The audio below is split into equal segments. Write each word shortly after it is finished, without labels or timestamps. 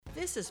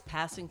This is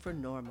Passing for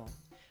Normal.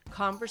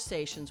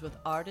 Conversations with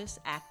artists,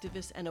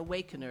 activists, and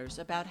awakeners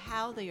about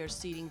how they are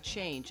seeding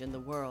change in the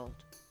world.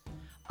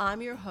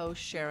 I'm your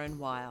host, Sharon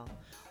Weil,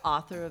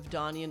 author of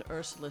Donnie and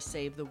Ursula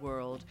Save the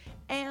World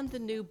and the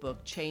new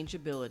book,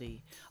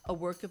 Changeability, a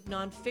work of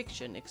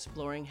nonfiction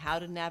exploring how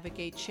to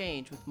navigate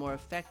change with more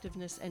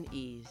effectiveness and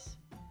ease.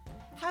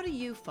 How do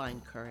you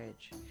find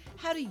courage?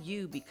 How do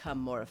you become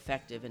more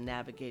effective in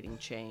navigating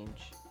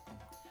change?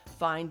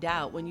 Find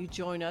out when you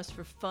join us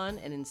for fun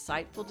and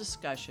insightful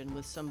discussion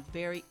with some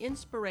very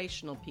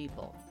inspirational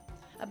people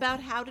about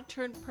how to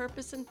turn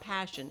purpose and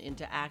passion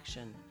into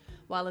action,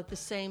 while at the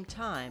same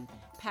time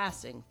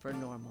passing for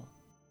normal.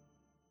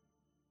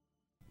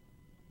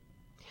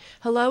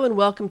 Hello and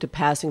welcome to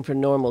Passing for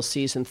Normal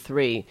Season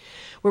 3,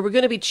 where we're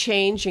going to be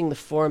changing the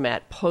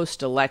format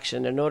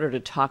post-election in order to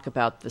talk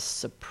about the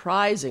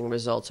surprising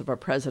results of our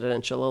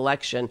presidential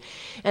election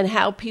and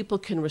how people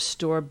can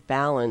restore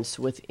balance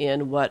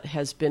within what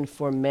has been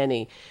for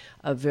many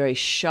a very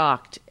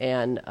shocked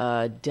and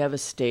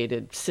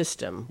devastated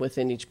system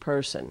within each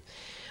person.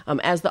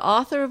 As the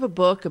author of a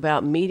book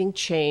about meeting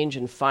change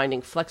and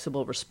finding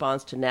flexible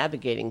response to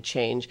navigating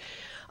change,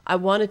 I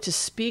wanted to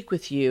speak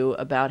with you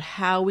about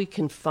how we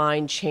can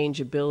find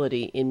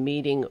changeability in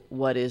meeting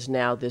what is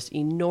now this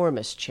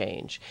enormous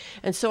change.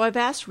 And so I've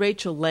asked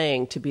Rachel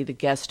Lang to be the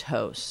guest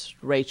host.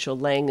 Rachel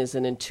Lang is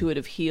an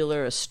intuitive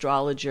healer,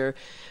 astrologer.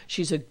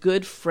 She's a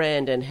good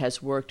friend and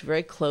has worked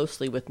very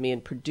closely with me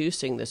in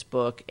producing this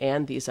book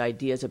and these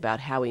ideas about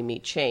how we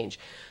meet change.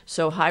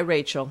 So hi,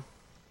 Rachel.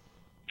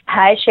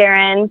 Hi,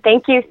 Sharon.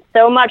 Thank you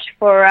so much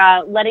for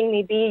letting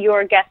me be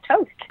your guest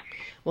host.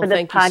 Well, for this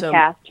thank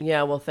podcast.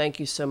 Thank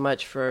you so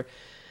much for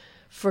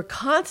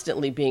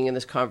constantly being in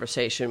this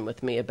conversation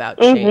with me about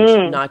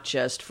change, not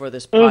just for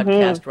this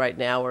podcast right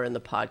now or in the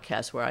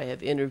podcast where I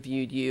have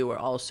interviewed you, or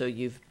also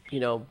you've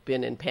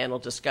been in panel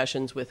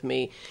discussions with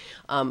me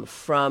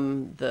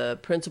from the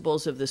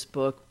principles of this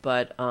book.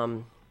 But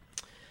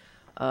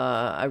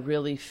I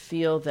really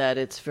feel that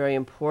it's very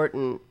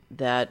important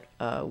that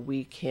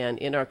we can,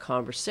 in our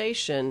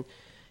conversation,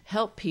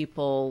 help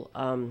people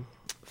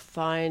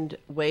find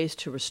ways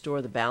to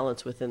restore the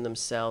balance within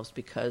themselves,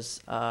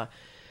 because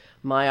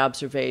my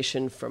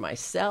observation for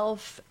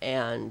myself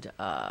and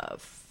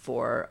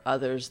for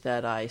others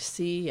that I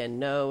see and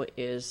know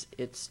is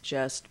it's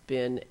just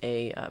been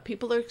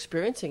people are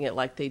experiencing it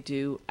like they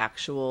do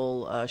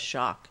actual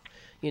shock,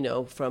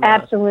 from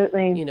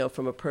Absolutely.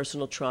 From a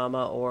personal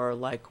trauma, or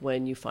like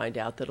when you find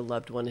out that a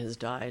loved one has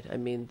died. I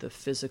mean, the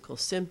physical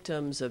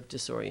symptoms of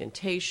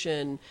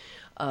disorientation,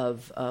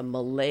 of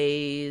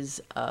malaise,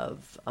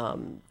 of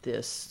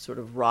this sort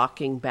of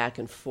rocking back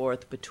and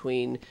forth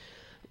between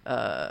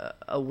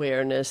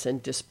awareness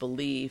and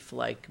disbelief.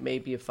 Like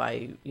maybe if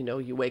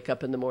you wake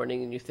up in the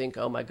morning and you think,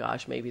 oh my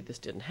gosh, maybe this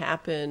didn't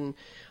happen,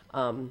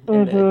 and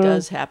then it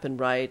does happen,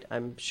 right?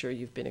 I'm sure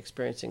you've been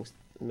experiencing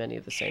many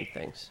of the same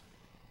things.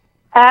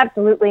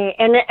 Absolutely,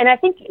 and I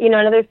think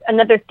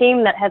another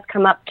theme that has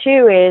come up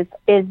too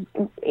is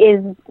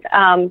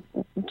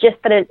just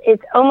that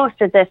it's almost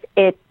as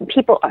if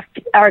people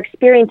are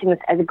experiencing this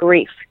as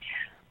grief,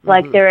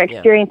 like they're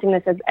experiencing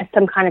this as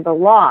some kind of a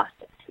loss.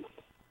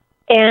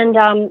 And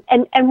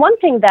one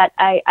thing that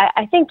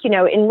I think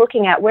in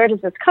looking at where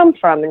does this come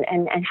from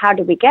and how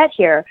did we get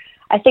here,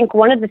 I think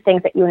one of the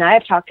things that you and I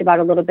have talked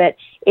about a little bit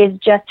is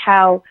just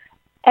how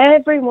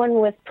everyone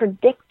was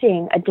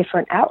predicting a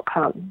different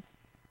outcome.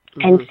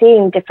 And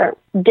seeing different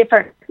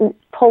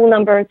poll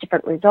numbers,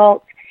 different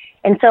results.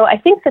 And so I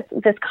think that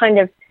this kind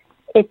of,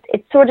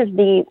 it's sort of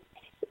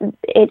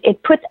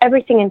it puts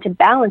everything into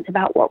balance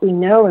about what we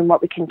know and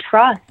what we can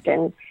trust,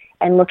 and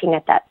looking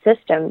at that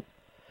system. Right.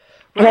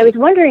 And I was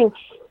wondering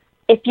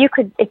if you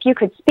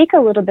could speak a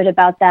little bit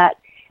about that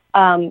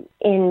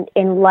in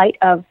light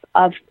of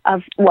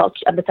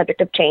the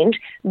subject of change,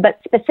 but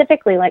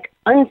specifically like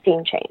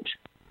unseen change.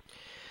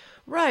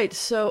 Right.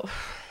 So,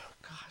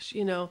 gosh,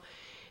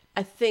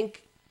 I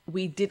think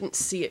we didn't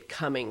see it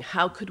coming.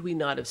 How could we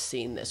not have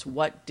seen this?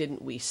 What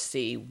didn't we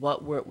see?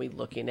 What weren't we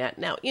looking at?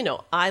 Now,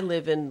 I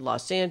live in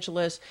Los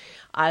Angeles.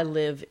 I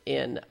live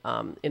in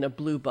a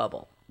blue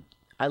bubble.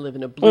 I live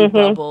in a blue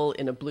bubble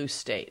in a blue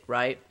state,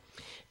 right?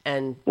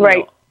 And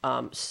right.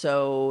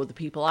 So the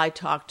people I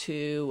talk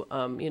to,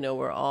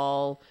 were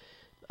all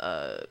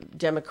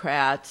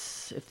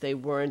Democrats. If they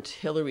weren't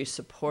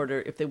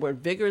if they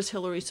weren't vigorous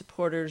Hillary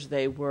supporters,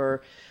 they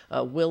were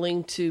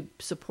willing to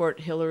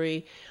support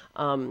Hillary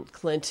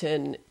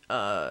Clinton,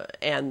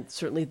 and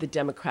certainly the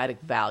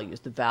democratic values,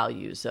 the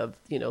values of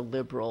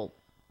liberal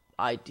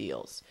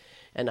ideals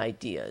and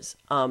ideas.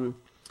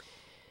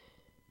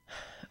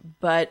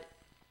 But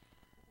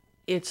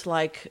it's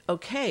like,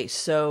 okay,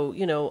 so,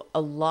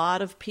 a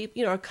lot of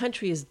people, our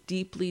country is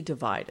deeply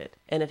divided,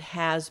 and it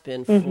has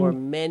been for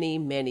many,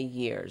 many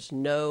years.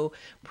 No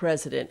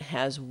president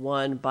has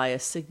won by a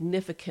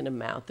significant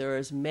amount. There are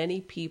as many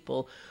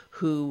people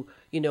who,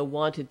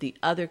 wanted the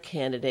other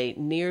candidate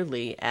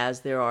nearly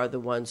as there are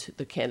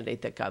the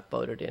candidate that got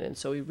voted in. And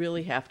so we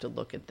really have to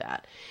look at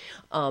that.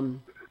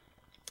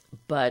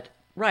 But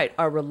right,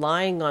 are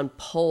relying on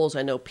polls.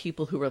 I know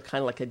people who are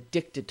kind of like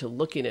addicted to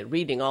looking at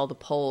reading all the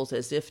polls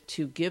as if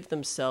to give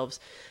themselves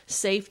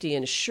safety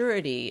and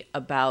surety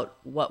about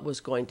what was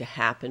going to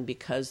happen,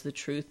 because the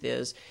truth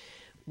is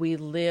we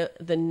live,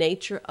 the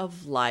nature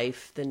of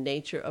life, the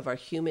nature of our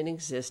human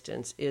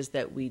existence is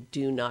that we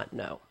do not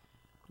know.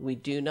 We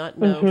do not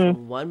know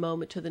from one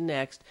moment to the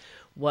next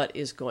what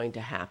is going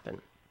to happen.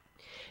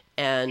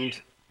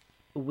 And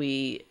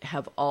we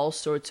have all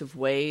sorts of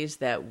ways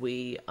that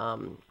we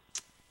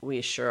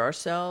assure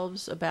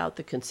ourselves about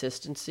the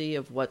consistency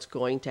of what's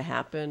going to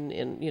happen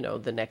in,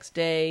 the next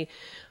day.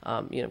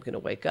 I'm going to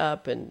wake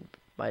up and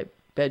my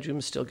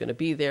bedroom's still going to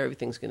be there.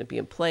 Everything's going to be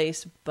in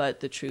place. But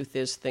the truth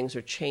is things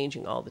are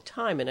changing all the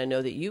time. And I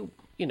know that you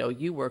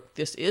work,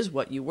 this is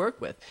what you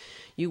work with.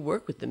 You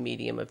work with the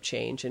medium of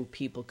change, and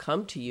people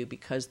come to you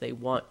because they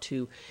want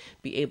to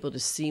be able to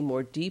see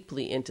more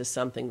deeply into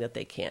something that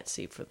they can't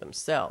see for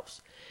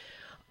themselves.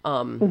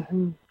 But,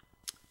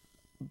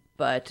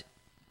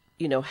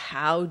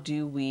 how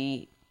do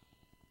we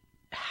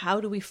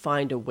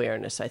find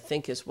awareness, I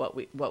think, is what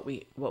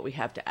we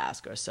have to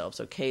ask ourselves.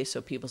 Okay,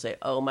 so people say,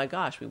 oh my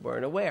gosh, we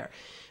weren't aware.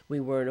 We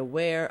weren't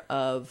aware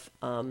of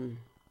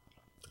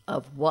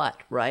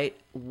what, right?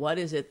 What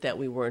is it that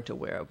we weren't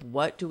aware of?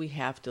 What do we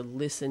have to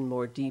listen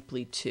more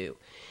deeply to?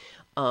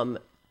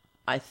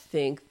 I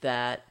think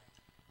that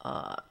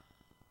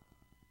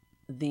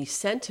the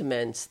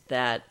sentiments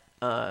that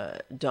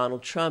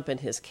Donald Trump and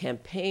his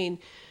campaign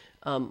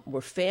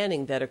were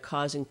fanning that are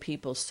causing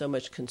people so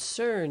much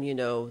concern,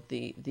 his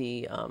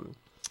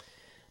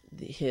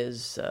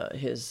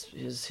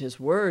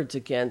words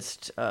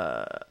against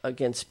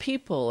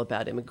people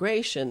about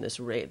immigration,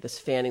 this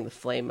fanning the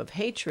flame of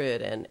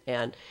hatred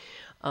and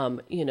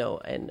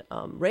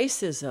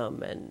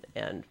racism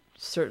and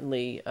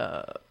certainly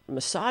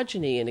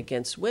misogyny and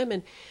against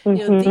women.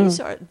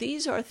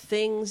 These are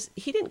things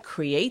he didn't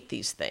create.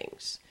 These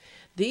things.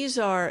 These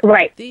are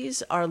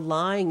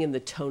lying in the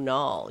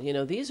tonal.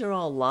 These are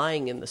all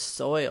lying in the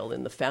soil,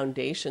 in the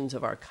foundations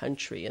of our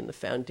country, in the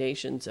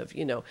foundations of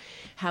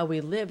how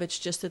we live. It's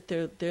just that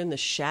they're in the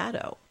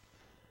shadow,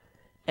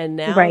 and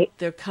now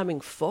they're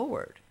coming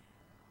forward.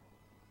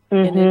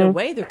 And in a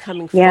way, they're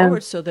coming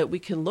forward so that we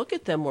can look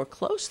at them more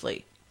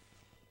closely.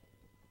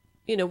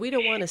 We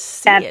don't want to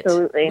see it.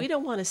 We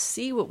don't want to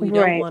see what we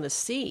don't want to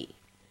see.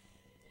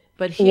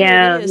 But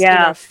here it is in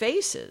our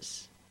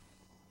faces.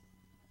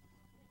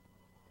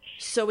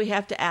 So we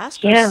have to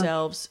ask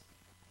ourselves,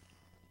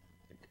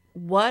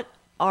 what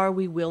are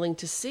we willing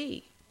to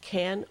see?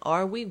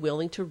 Are we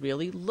willing to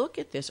really look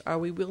at this? Are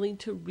we willing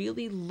to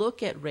really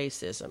look at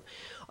racism?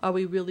 Are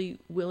we really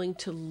willing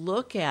to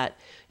look at,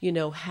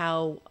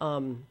 how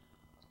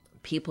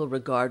people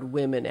regard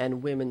women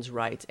and women's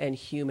rights and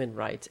human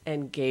rights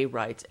and gay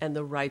rights and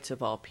the rights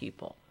of all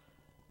people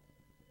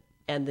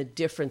and the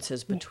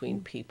differences between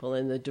people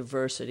and the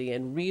diversity,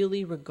 and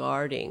really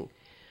regarding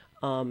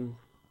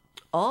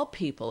all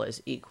people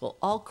as equal,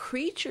 all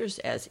creatures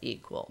as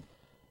equal.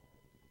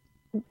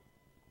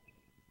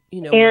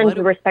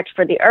 And respect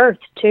for the earth,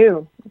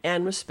 too.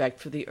 And respect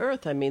for the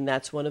earth. I mean,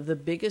 that's one of the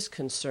biggest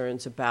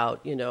concerns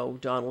about,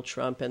 Donald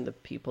Trump and the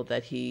people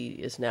that he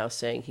is now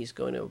saying he's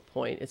going to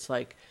appoint. It's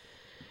like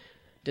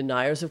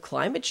deniers of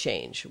climate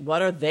change.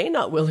 What are they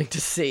not willing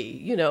to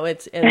see?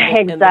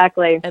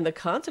 Exactly. And the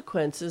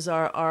consequences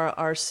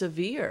are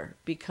severe,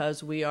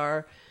 because we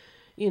are,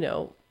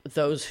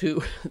 those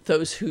who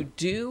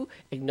do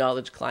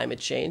acknowledge climate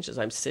change, as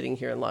I'm sitting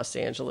here in Los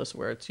Angeles,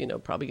 where it's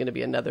probably going to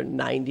be another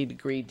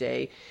 90-degree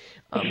day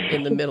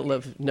in the middle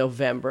of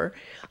November,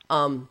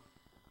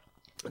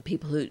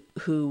 people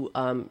who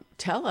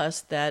tell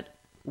us that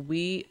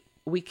we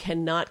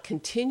cannot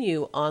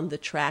continue on the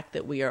track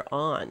that we are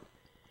on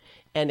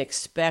and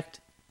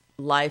expect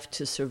life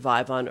to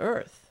survive on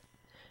Earth,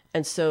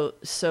 and so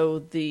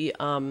the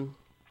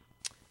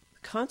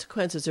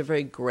consequences are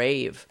very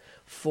grave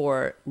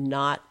for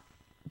not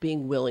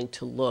being willing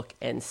to look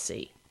and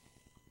see.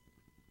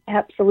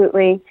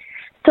 Absolutely.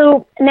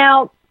 So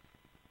now,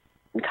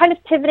 kind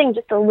of pivoting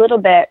just a little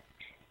bit,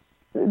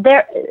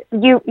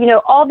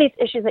 all these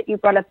issues that you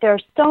brought up, there are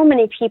so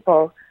many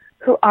people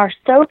who are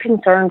so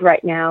concerned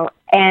right now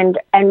and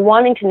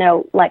wanting to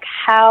know, what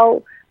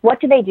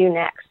do they do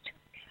next?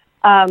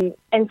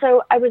 And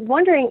so I was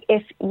wondering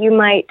if you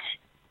might,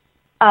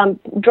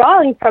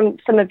 drawing from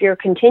some of your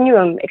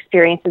continuum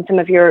experience and some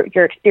of your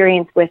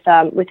experience with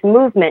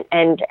movement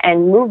and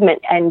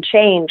movement and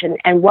change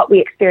and what we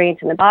experience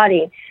in the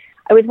body,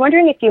 I was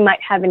wondering if you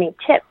might have any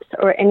tips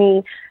or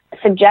any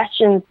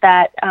suggestions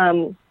that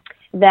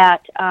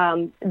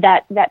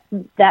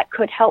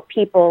could help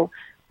people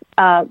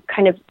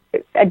kind of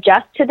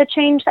adjust to the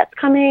change that's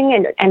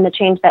coming and the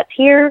change that's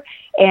here,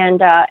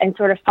 and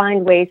sort of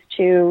find ways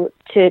to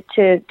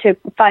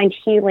find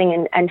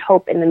healing and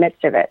hope in the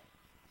midst of it.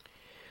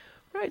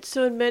 Right.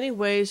 So in many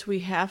ways,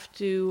 we have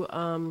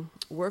to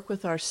work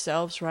with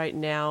ourselves right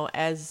now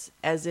as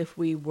if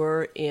we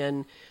were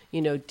in,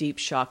 deep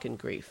shock and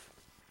grief,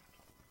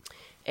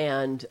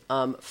 and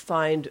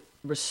find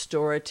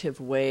restorative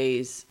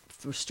ways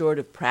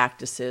restorative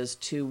practices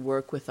to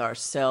work with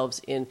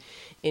ourselves in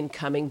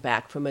coming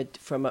back from a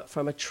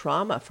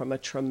trauma, from a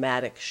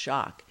traumatic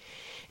shock.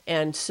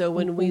 And so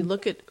when we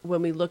look at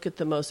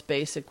the most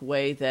basic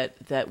way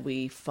that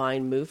we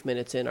find movement,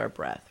 it's in our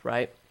breath,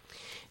 right?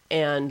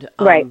 And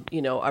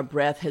our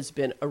breath has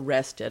been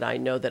arrested. I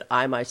know that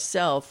I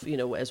myself,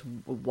 as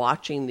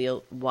watching the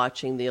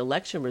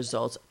election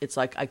results, it's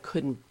like I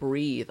couldn't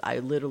breathe. I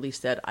literally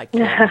said I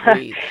can't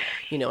breathe,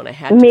 and I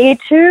had Me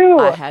too.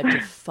 I had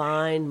to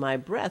find my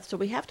breath. So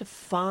we have to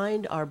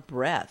find our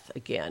breath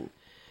again.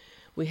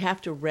 We have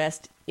to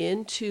rest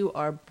into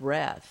our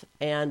breath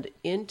and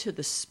into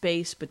the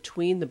space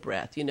between the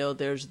breath.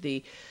 There's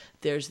the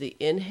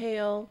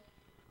inhale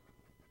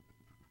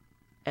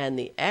and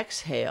the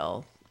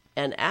exhale.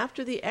 And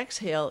after the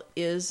exhale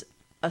is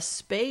a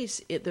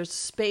space. There's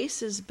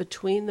spaces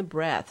between the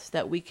breaths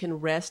that we can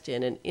rest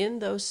in. And in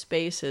those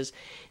spaces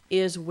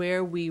is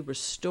where we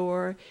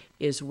restore,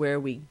 is where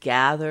we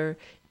gather,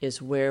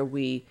 is where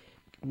we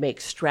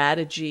make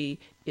strategy,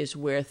 is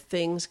where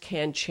things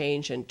can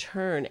change and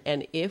turn.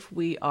 And if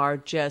we are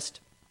just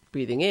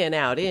breathing in,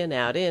 out,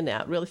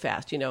 really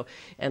fast,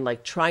 and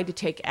like trying to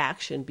take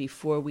action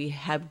before we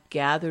have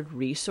gathered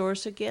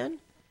resource again,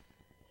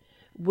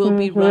 we'll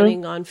be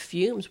running on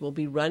fumes. We'll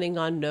be running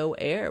on no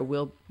air.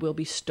 We'll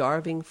be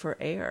starving for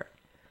air.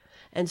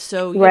 And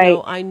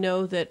so, I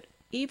know that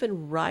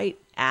even right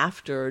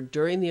after,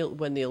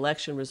 when the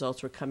election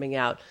results were coming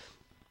out,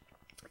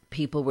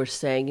 people were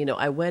saying,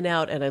 I went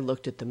out and I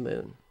looked at the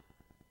moon.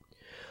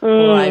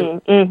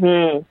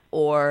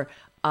 Or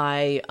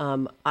I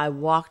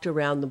walked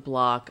around the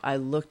block. I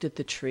looked at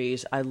the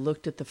trees. I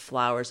looked at the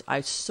flowers. I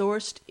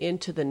sourced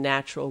into the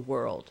natural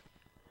world,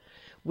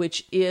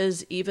 which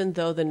is, even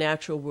though the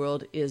natural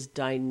world is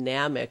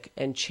dynamic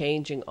and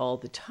changing all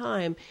the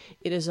time,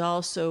 it is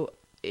also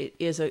it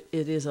is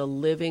a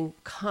living,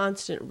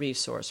 constant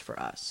resource for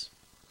us.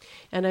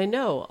 And I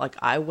know, like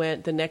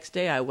the next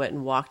day I went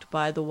and walked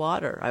by the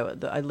water.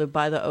 I live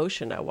by the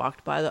ocean. I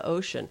walked by the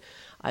ocean.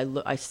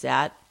 I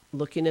sat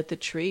looking at the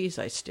trees.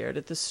 I stared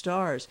at the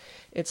stars.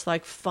 It's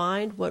like,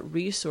 find what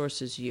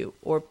resources you,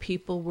 or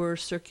people were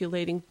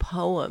circulating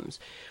poems.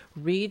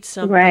 Read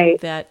something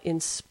that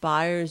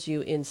inspires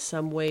you in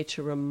some way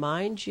to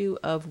remind you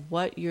of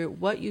what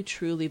you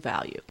truly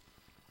value.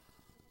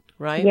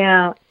 Right?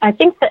 Yeah. I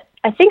think that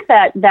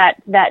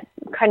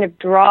kind of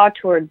draw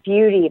toward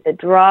beauty, the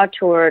draw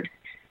toward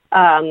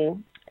life,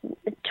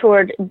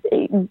 toward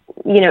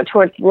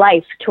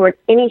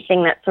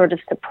anything that sort of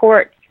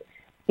supports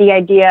the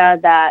idea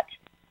that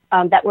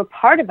we're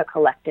part of a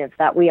collective,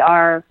 that we're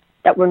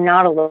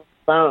not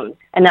alone,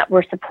 and that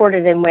we're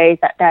supported in ways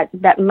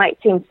that might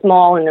seem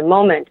small in the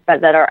moment, but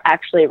that are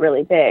actually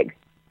really big.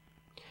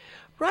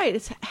 Right.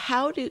 It's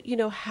how do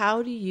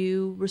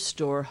you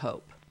restore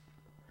hope?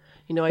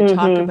 I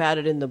talk about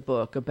it in the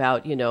book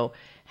about,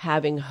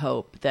 having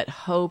hope, that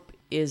hope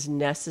is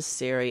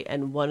necessary.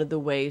 And one of the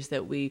ways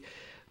that we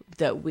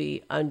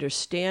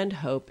understand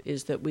hope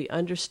is that we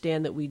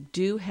understand that we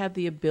do have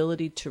the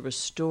ability to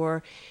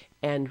restore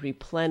and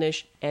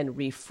replenish and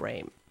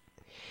reframe.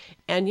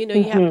 And,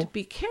 you have to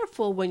be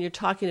careful when you're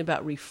talking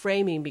about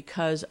reframing,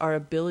 because our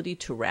ability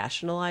to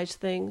rationalize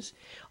things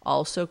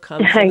also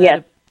comes from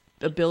that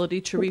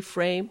ability to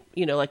reframe.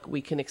 Like we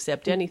can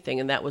accept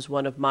anything. And that was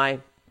one of my,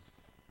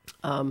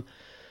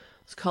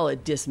 let's call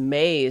it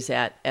dismays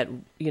at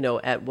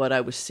what I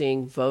was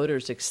seeing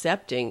voters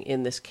accepting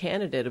in this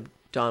candidate of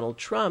Donald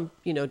Trump,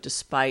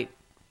 despite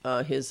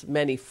his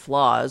many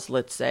flaws,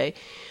 let's say.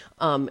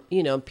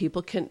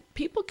 People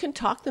can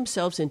talk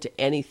themselves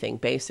into anything,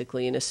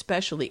 basically, and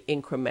especially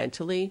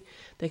incrementally.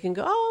 They can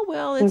go, oh,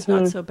 well, it's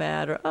not so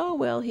bad, or, oh,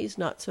 well, he's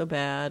not so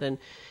bad. And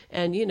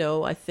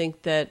I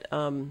think that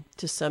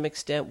to some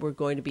extent we're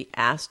going to be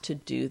asked to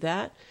do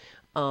that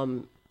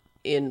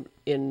in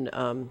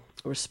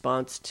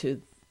response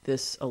to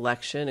this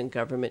election and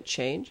government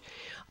change.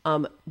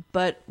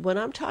 But when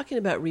I'm talking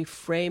about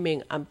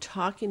reframing, I'm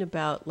talking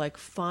about like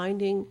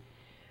finding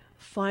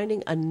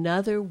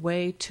another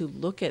way to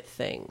look at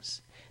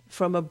things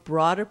from a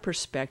broader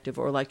perspective,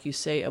 or like you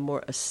say, a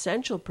more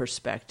essential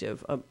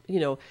perspective.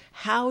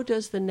 How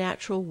does the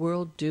natural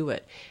world do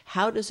it?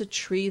 How does a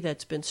tree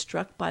that's been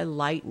struck by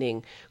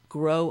lightning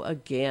grow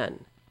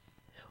again?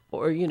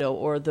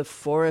 Or the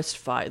forest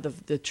fire,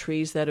 the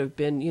trees that have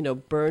been,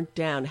 burnt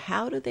down,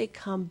 how do they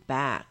come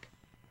back?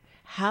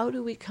 How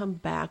do we come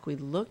back? We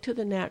look to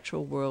the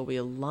natural world, we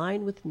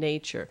align with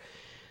nature,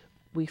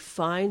 we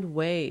find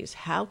ways.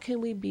 How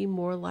can we be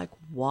more like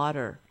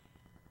water?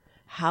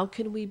 How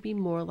can we be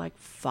more like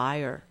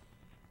fire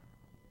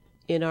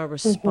in our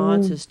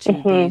responses to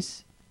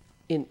these,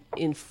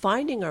 in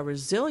finding our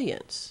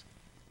resilience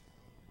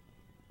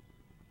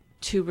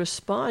to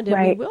respond?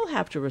 And we will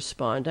have to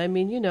respond. I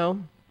mean,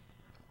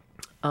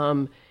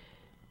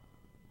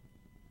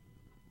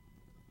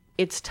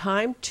 it's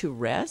time to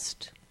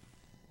rest,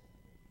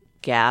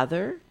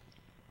 gather,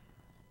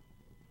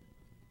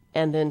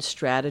 and then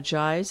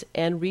strategize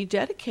and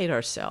rededicate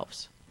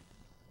ourselves.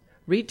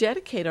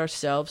 Rededicate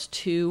ourselves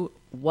to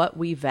what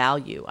we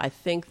value. I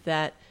think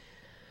that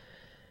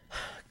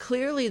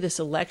clearly this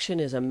election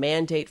is a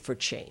mandate for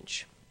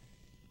change.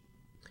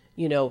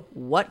 You know,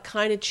 what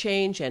kind of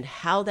change and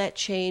how that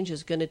change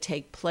is going to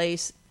take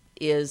place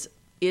is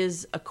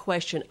a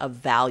question of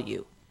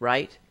value,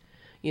 right?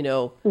 You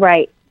know,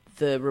 right.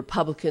 The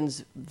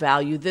Republicans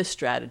value this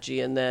strategy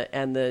and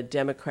the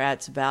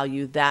Democrats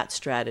value that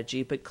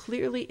strategy, but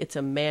clearly it's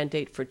a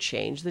mandate for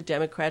change. The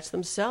Democrats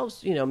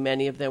themselves, you know,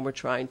 many of them were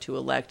trying to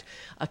elect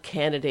a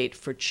candidate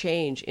for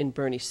change in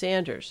Bernie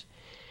Sanders.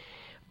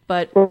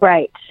 But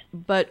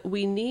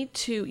we need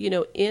to, you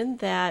know, in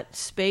that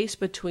space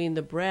between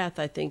the breath,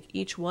 I think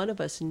each one of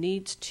us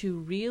needs to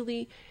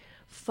really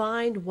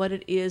find what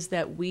it is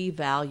that we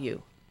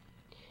value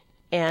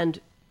and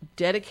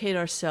dedicate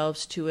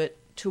ourselves to it,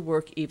 to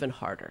work even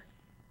harder.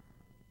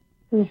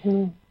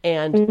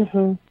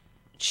 And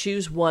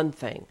choose one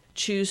thing,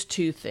 choose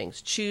two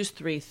things, choose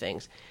three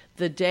things.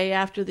 The day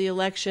after the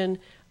election,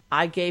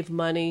 I gave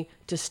money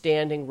to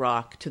Standing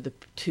Rock, to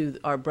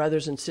our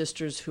brothers and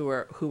sisters who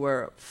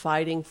are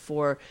fighting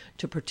to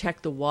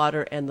protect the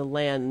water and the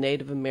land,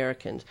 Native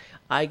Americans.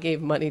 I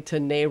gave money to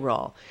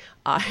NARAL.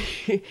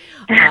 You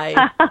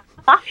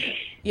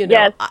know,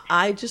 yes.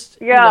 I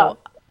just, you know,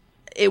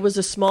 it was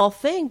a small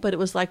thing, but it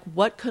was like,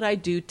 what could I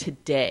do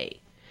today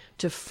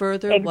to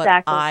further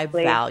what I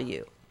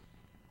value?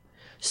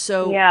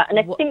 So yeah, and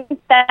I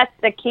think that's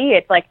the key.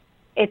 It's like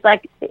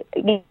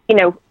you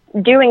know,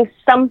 doing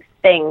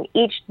something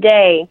each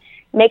day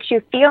makes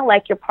you feel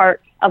like you're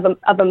part of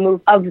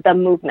the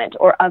movement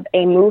or of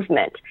a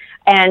movement,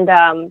 and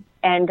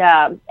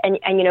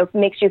you know,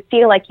 makes you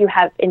feel like you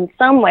have in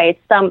some ways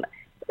some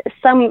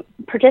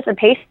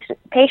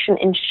participation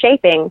in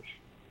shaping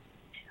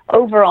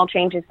overall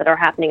changes that are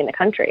happening in the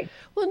country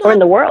or in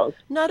the world.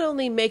 Not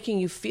only making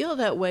you feel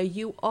that way,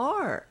 you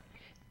are.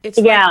 It's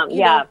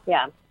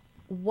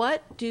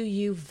what do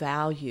you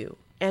value?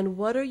 And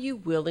what are you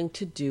willing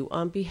to do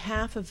on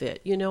behalf of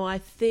it? You know, I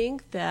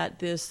think that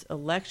this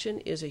election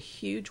is a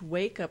huge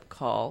wake-up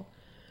call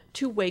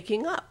to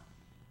waking up.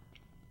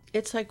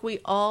 It's like we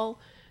all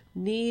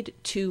need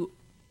to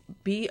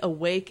be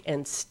awake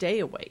and stay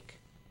awake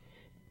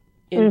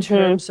in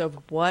terms of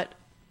what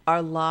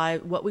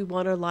we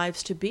want our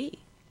lives to be.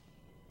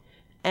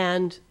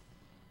 And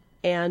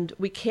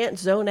we can't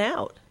zone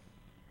out.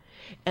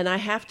 And I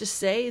have to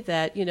say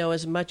that, you know,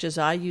 as much as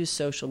I use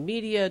social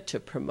media to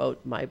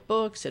promote my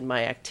books and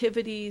my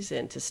activities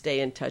and to stay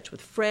in touch with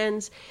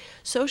friends,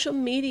 social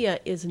media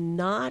is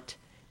not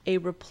a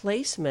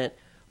replacement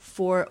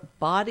for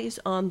bodies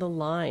on the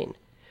line,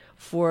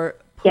 for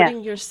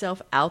putting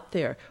yourself out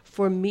there,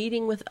 for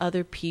meeting with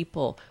other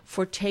people,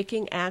 for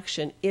taking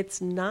action. It's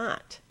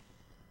not.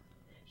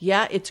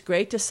 Yeah, it's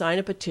great to sign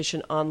a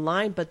petition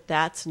online, but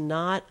that's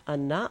not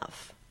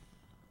enough.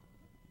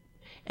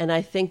 And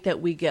I think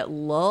that we get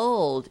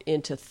lulled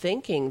into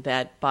thinking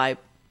that by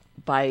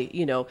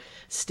you know,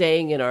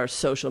 staying in our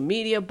social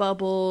media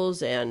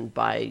bubbles and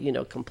by, you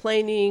know,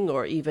 complaining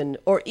or even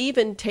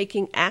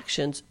taking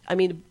actions. I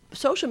mean,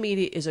 social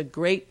media is a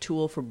great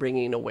tool for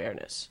bringing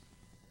awareness,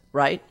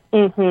 right?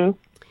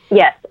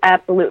 Yes,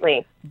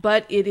 absolutely.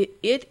 But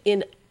it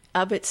in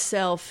of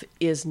itself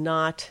is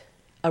not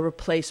a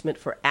replacement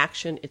for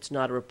action. It's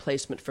not a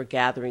replacement for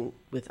gathering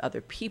with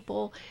other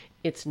people.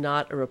 It's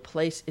not a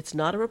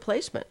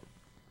replacement.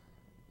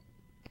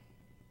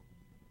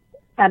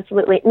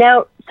 Absolutely.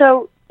 Now,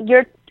 so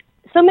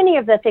many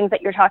of the things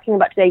that you're talking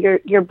about today,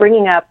 you're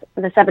bringing up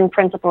the 7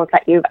 principles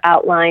that you've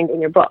outlined in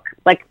your book.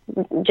 Like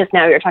just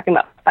now, you're talking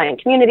about finding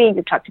community.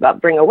 You talked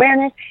about bring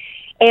awareness,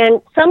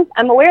 and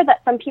I'm aware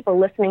that some people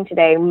listening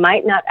today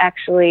might not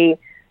actually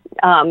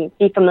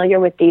be familiar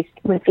with these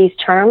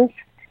terms.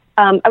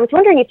 I was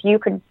wondering if you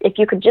could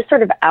just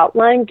sort of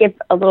give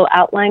a little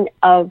outline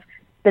of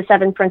the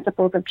 7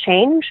 principles of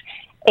change,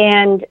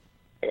 and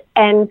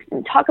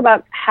talk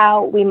about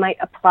how we might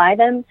apply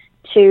them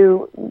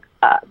to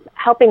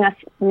helping us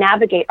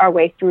navigate our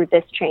way through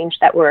this change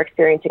that we're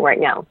experiencing right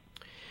now.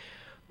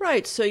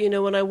 Right. So, you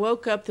know, when I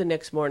woke up the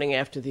next morning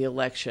after the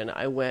election,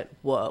 I went,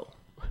 whoa,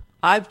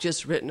 I've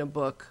just written a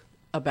book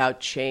about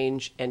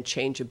change and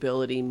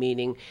changeability,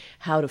 meaning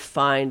how to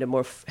find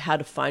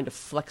a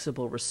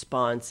flexible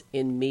response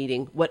in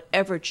meeting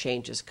whatever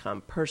changes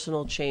come,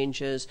 personal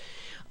changes,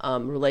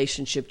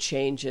 relationship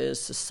changes,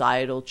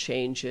 societal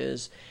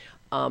changes,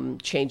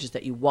 changes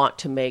that you want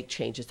to make,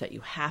 changes that you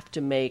have to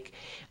make.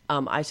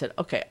 I said,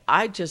 okay,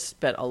 I just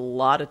spent a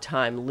lot of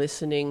time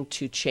listening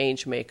to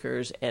change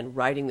makers and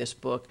writing this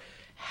book.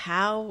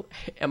 How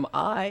am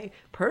I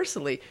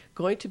personally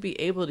going to be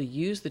able to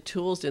use the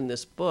tools in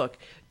this book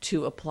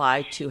to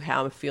apply to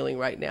how I'm feeling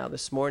right now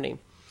this morning?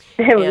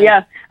 It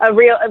was a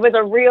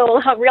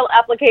real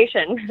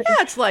application.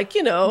 Yeah, it's like,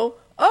 you know,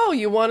 oh,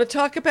 you want to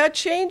talk about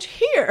change?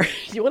 Here.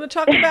 You want to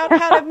talk about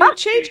how to meet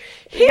change?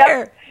 Here.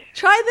 Yep.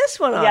 Try this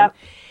one on. Yep.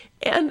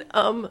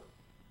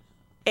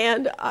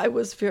 And I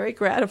was very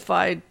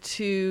gratified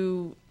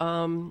to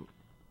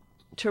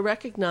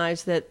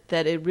recognize that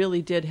it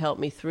really did help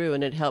me through,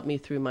 and it helped me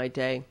through my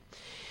day.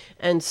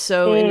 And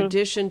so, in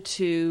addition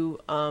to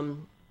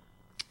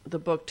the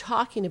book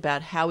talking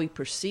about how we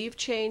perceive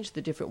change,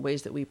 the different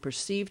ways that we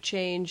perceive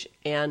change,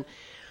 and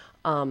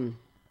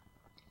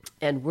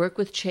work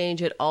with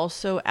change, it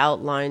also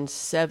outlines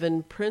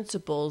 7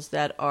 principles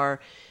that are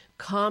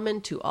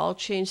common to all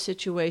change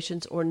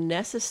situations or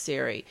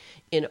necessary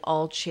in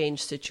all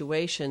change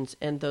situations.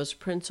 And those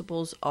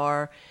principles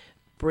are: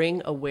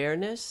 bring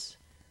awareness,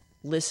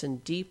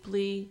 listen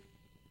deeply,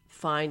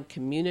 find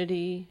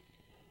community,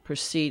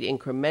 proceed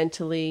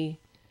incrementally,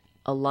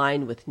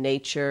 align with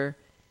nature,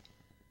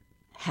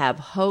 have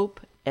hope,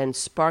 and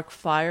spark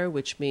fire,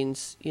 which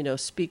means,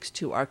 speaks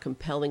to our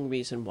compelling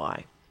reason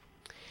why.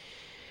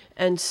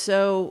 And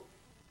so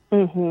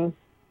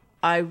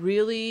I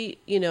really,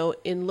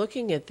 in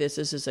looking at this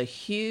is a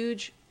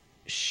huge,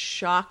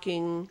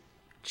 shocking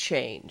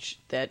change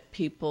that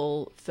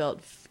people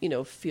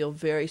feel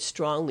very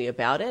strongly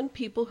about, and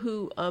people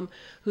who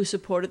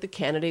supported the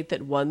candidate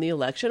that won the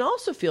election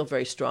also feel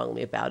very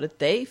strongly about it.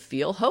 They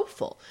feel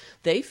hopeful.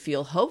 They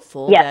feel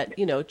hopeful that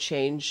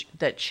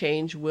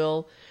change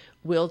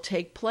will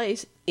take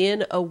place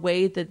in a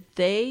way that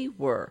they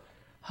were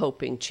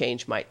hoping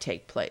change might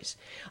take place.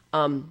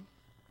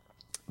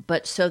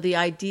 But so the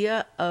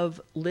idea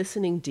of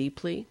listening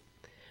deeply,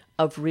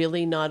 of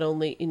really not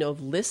only,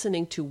 of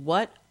listening to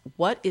what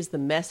is the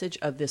message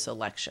of this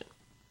election.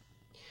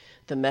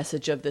 The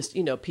message of this,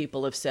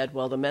 people have said,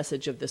 well, the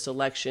message of this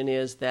election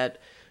is that,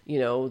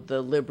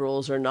 the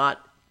liberals are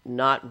not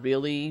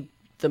really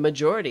the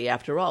majority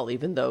after all,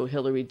 even though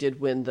Hillary did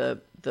win the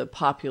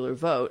popular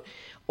vote,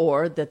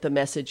 or that the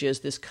message is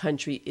this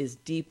country is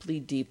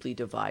deeply, deeply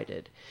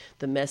divided.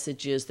 The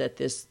message is that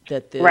this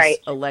right.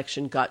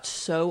 election got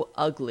so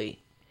ugly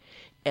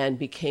and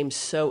became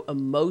so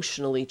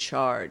emotionally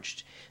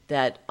charged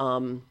that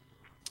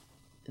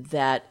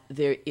that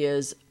there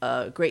is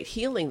a great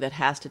healing that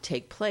has to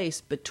take place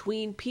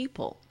between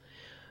people,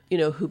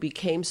 who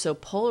became so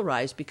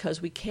polarized,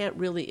 because we can't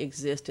really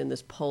exist in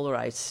this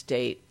polarized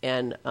state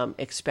and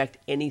expect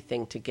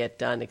anything to get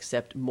done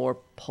except more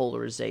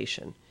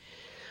polarization.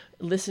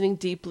 Listening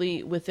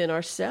deeply within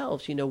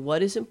ourselves,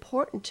 what is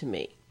important to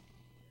me?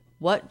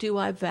 What do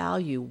I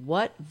value?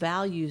 What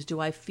values do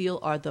I feel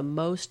are the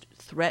most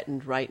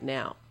threatened right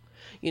now?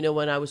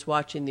 When I was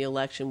watching the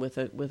election with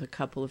a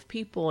couple of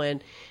people,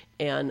 and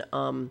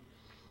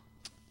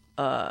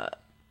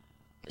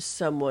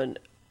someone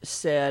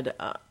said,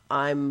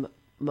 I'm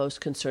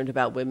most concerned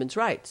about women's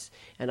rights.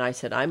 And I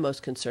said, I'm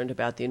most concerned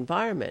about the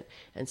environment.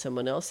 And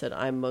someone else said,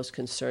 I'm most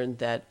concerned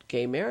that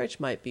gay marriage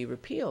might be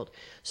repealed.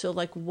 So,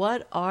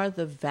 what are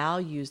the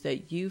values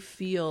that you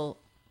feel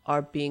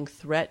are being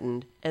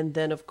threatened? And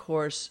then, of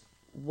course,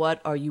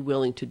 what are you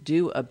willing to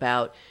do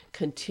about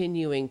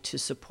continuing to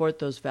support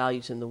those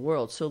values in the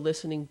world? So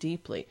listening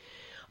deeply.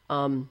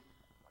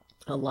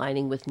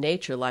 Aligning with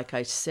nature, like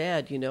I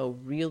said,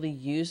 really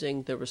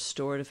using the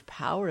restorative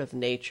power of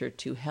nature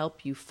to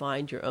help you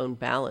find your own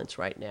balance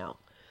right now.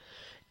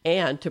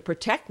 And to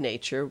protect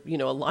nature,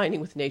 aligning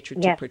with nature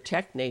to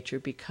protect nature,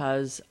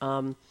 because,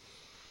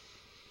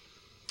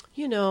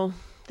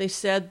 they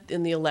said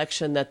in the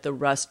election that the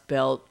Rust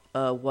Belt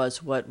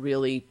was what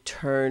really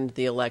turned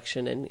the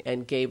election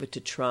and gave it to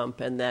Trump,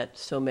 and that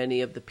so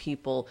many of the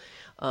people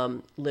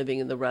living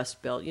in the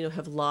Rust Belt,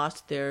 have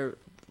lost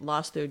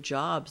their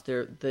jobs.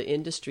 The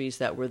industries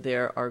that were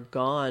there are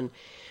gone.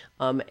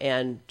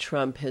 And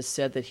Trump has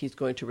said that he's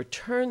going to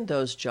return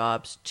those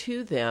jobs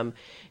to them,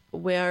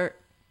 where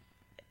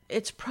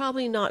it's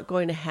probably not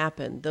going to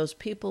happen. Those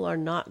people are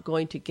not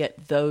going to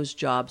get those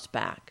jobs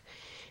back.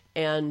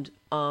 And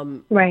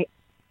right.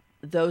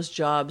 Those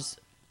jobs,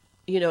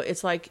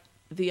 it's like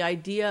the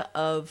idea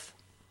of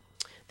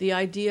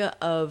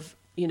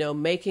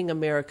making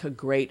America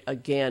great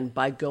again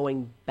by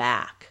going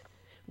back.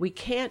 We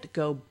can't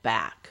go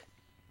back.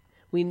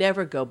 We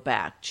never go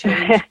back.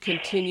 Change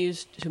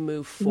continues to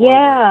move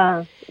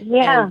forward.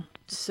 Yeah. And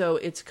so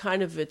it's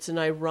an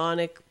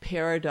ironic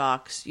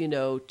paradox,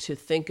 to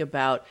think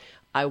about,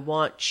 I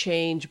want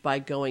change by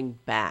going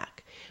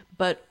back.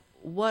 But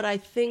what I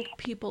think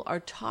people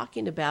are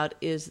talking about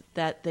is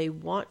that they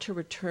want to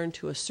return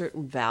to a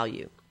certain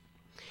value.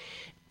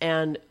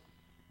 And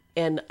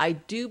I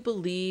do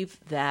believe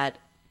that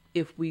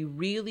if we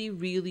really,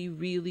 really,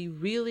 really,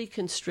 really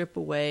can strip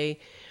away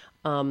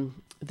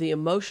the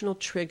emotional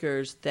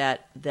triggers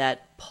that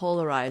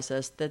polarize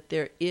us, that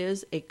there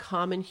is a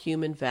common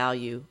human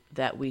value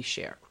that we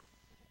share.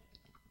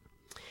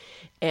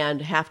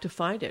 And have to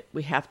find it.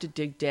 We have to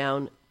dig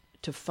down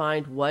to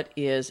find what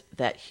is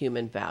that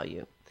human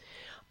value.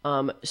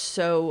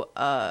 So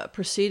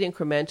proceed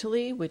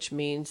incrementally, which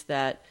means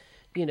that,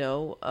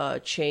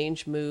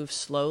 change moves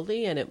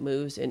slowly and it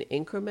moves in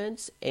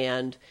increments,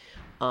 and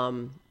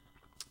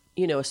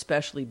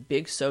especially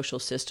big social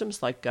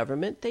systems like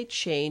government, they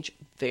change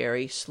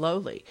very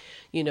slowly.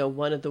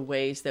 One of the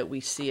ways that we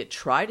see it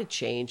try to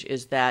change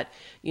is that,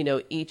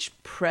 each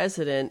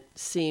president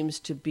seems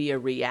to be a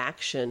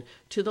reaction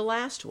to the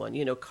last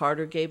one.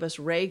 Carter gave us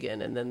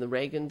Reagan, and then the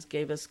Reagans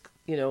gave us,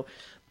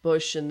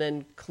 Bush and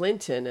then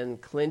Clinton,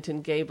 and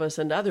Clinton gave us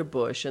another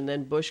Bush, and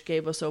then Bush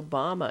gave us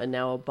Obama, and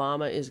now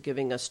Obama is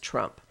giving us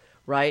Trump,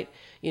 right?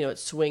 It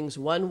swings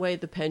one way,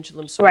 the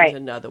pendulum swings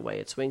another way.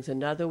 It swings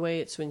another way,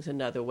 it swings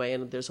another way,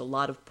 and there's a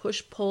lot of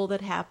push-pull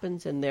that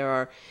happens, and there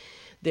are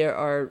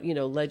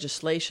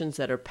legislations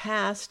that are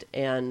passed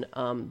and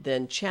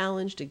then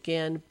challenged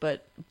again,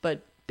 but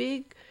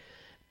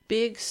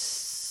big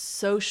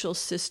social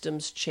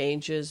systems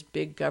changes,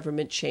 big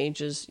government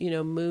changes,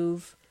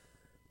 move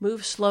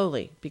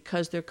slowly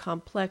because they're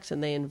complex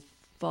and they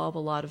involve a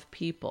lot of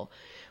people.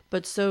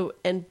 But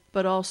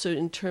also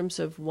in terms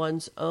of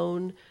one's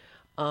own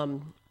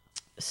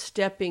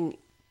stepping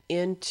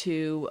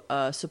into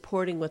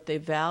supporting what they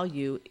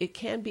value, it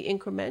can be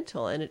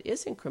incremental, and it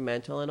is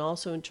incremental. And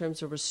also in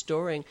terms of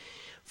restoring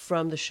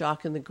from the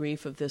shock and the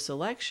grief of this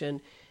election,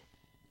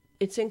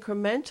 it's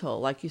incremental.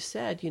 Like you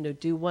said,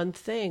 do one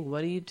thing.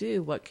 What do you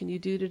do? What can you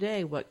do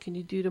today? What can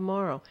you do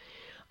tomorrow?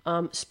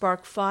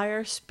 Spark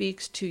Fire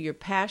speaks to your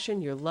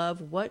passion, your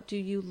love. What do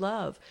you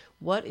love?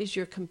 What is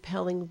your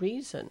compelling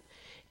reason?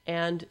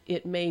 And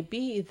it may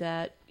be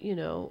that,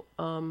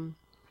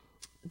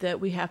 that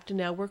we have to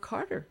now work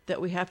harder,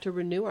 that we have to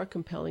renew our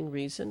compelling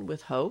reason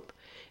with hope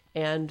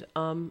and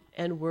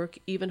work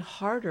even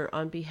harder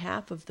on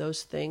behalf of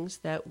those things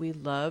that we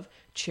love,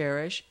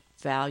 cherish,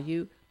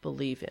 value,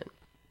 believe in.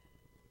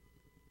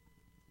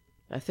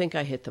 I think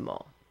I hit them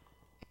all.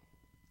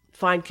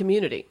 Find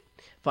community.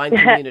 Find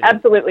community.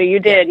 Absolutely, you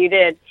did. Yeah. You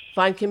did.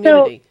 Find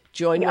community.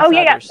 Join with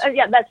others.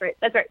 Yeah, that's right.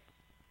 That's right.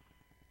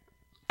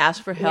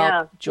 Ask for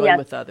help. Join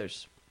with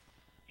others.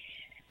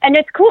 And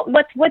it's cool.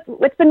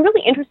 What's been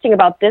really interesting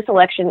about this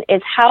election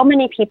is how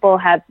many people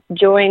have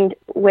joined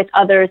with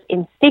others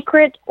in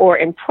secret or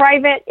in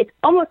private. It's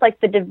almost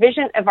like the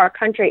division of our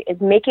country is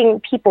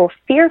making people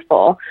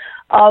fearful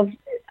of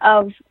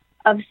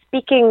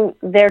speaking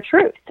their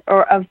truth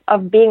or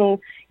of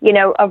being,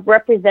 of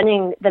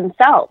representing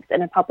themselves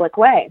in a public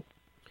way.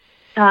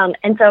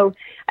 And so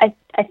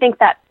I think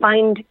that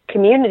find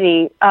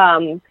community,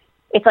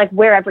 it's like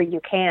wherever you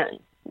can.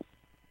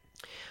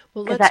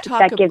 Well,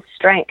 that gives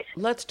strength.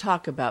 Let's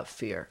talk about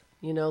fear.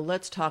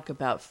 Let's talk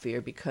about fear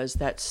because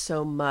that's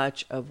so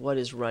much of what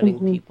is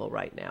running people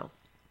right now.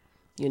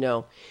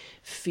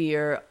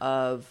 Fear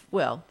of,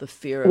 the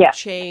fear of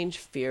change,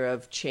 fear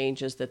of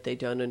changes that they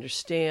don't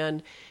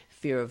understand,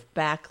 fear of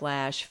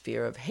backlash,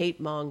 fear of hate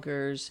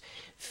mongers,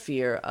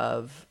 fear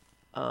of,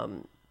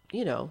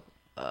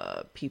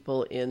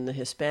 people in the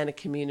Hispanic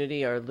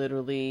community are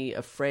literally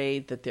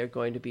afraid that they're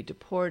going to be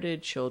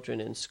deported.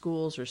 Children in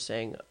schools are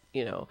saying,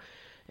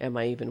 am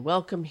I even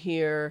welcome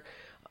here?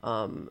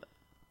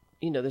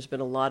 There's been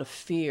a lot of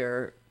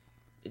fear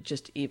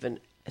just even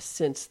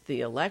since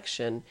the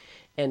election,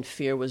 and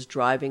fear was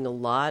driving a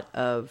lot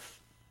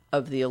of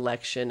the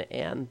election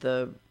and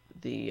the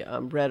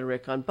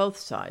rhetoric on both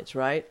sides,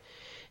 right?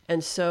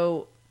 And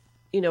so,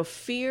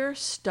 fear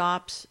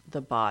stops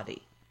the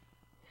body.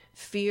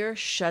 Fear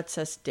shuts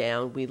us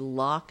down. We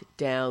lock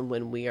down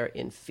when we are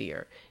in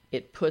fear.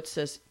 It puts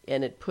us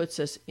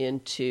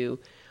into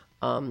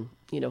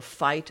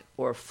fight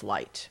or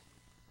flight,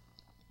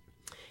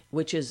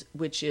 which is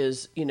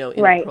in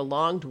a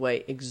prolonged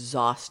way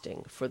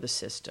exhausting for the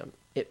system.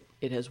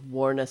 It has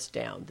worn us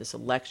down. This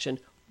election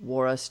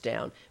wore us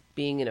down.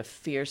 Being in a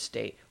fear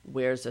state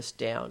wears us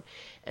down.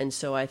 And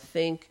so I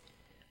think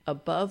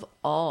above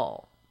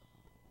all,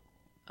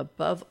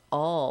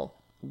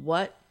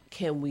 what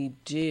can we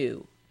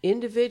do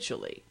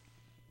individually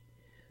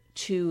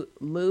to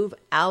move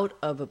out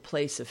of a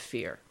place of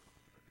fear?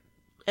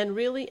 And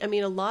really,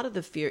 a lot of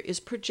the fear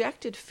is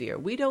projected fear.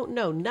 We don't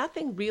know.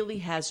 Nothing really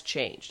has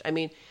changed.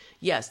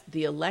 Yes,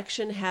 the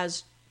election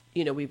has,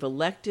 we've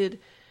elected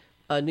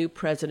a new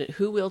president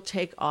who will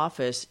take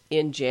office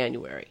in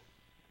January.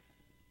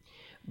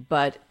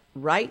 But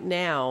right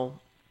now,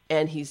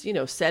 and he's,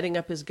 setting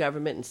up his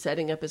government and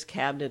setting up his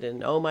cabinet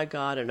and oh my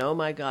God, and oh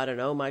my God, and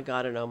oh my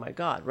God, and oh my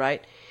God,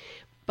 right?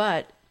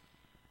 But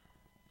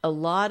a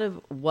lot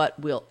of what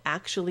will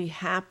actually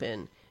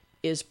happen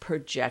is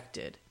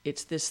projected.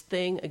 It's this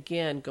thing,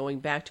 again, going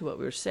back to what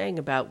we were saying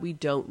about we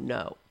don't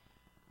know.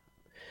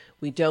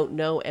 We don't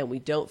know, and we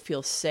don't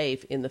feel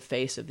safe in the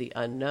face of the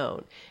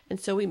unknown. And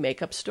so we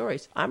make up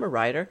stories. I'm a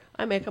writer.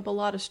 I make up a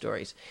lot of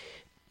stories.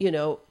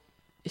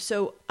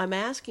 So I'm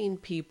asking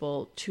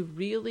people to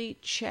really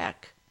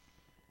check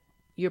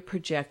your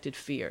projected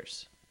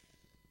fears.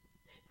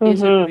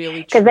 Is it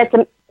really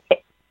true?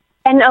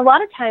 And a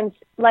lot of times,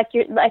 I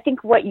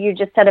think what you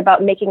just said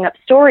about making up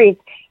stories,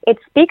 it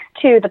speaks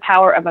to the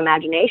power of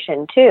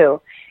imagination too.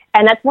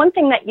 And that's one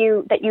thing that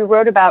you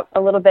wrote about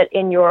a little bit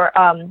in your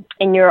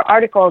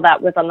article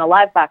that was on the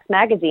Livebox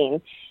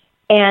magazine.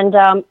 And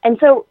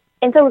so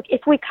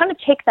if we kind of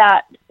take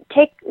that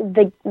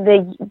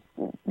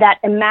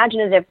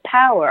imaginative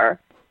power,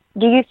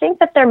 do you think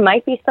that there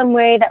might be some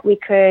way that we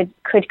could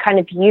kind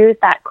of use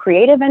that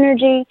creative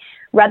energy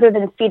rather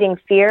than feeding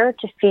fear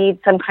to feed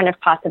some kind of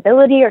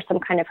possibility or some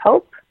kind of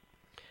hope?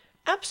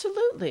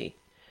 Absolutely.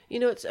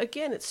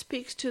 It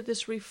speaks to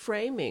this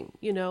reframing.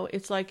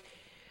 It's like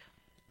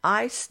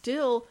I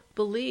still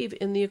believe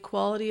in the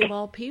equality of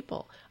all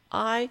people.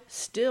 I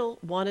still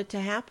want it to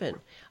happen.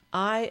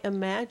 I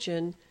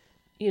imagine,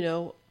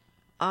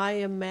 I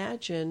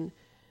imagine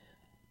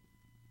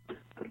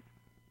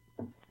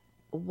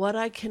what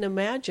I can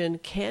imagine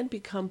can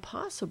become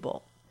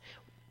possible.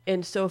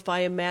 And so if I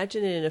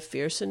imagine it in a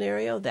fear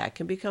scenario, that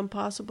can become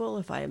possible.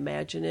 If I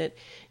imagine it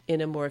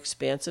in a more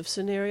expansive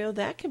scenario,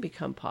 that can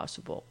become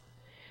possible.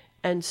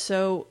 And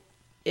so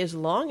as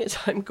long as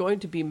I'm going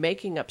to be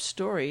making up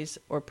stories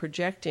or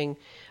projecting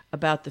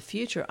about the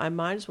future, I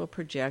might as well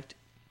project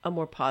a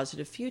more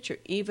positive future,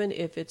 even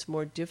if it's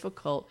more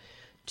difficult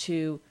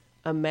to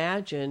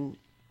imagine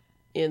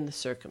in the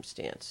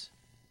circumstance.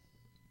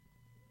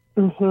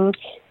 Mm-hmm.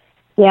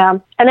 Yeah,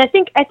 and I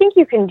think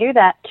you can do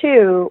that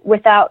too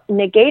without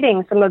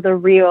negating some of the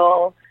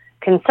real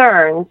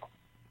concerns.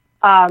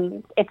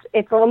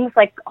 It's almost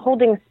like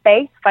holding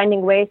space,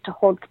 finding ways to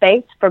hold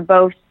space for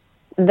both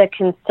the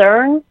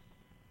concern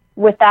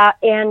with that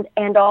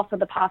and also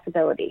the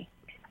possibility.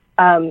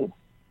 I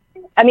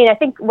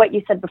think what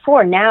you said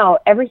before, now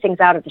everything's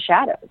out of the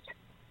shadows.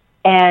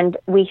 And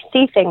we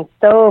see things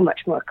so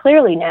much more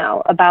clearly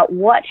now about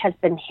what has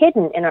been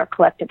hidden in our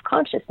collective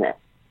consciousness.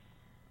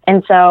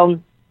 And so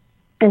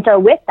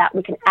with that,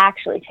 we can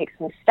actually take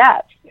some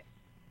steps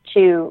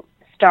to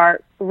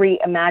start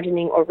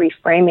reimagining or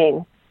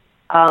reframing,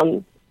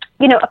 a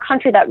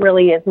country that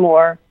really is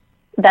more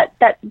that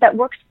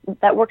works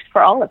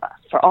for all of us,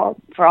 for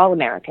all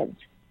Americans.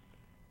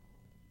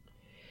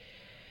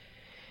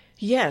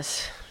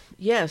 Yes,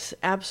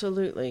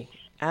 absolutely.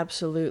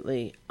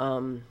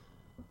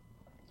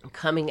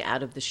 Coming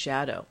out of the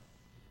shadow,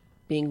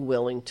 being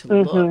willing to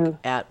look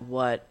at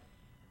what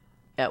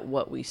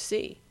we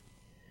see,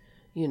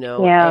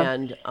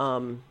 and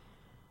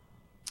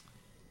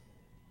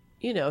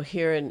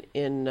here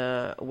in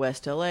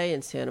West LA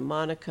and Santa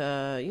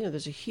Monica,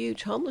 there's a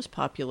huge homeless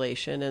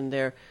population, and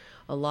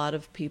a lot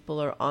of people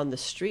are on the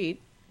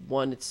street.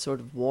 One, it's sort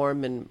of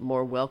warm and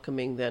more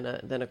welcoming than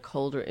a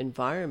colder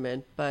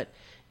environment, but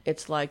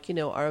it's like,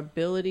 our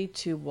ability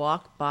to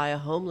walk by a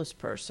homeless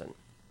person,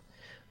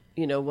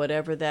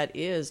 whatever that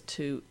is,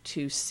 to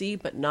see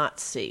but not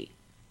see,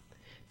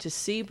 to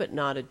see but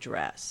not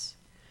address.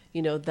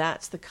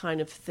 That's the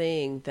kind of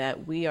thing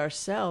that we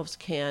ourselves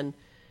can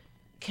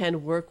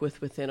work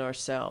with within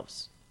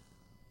ourselves,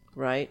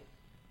 right?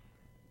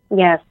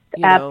 Yes,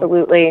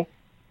 absolutely.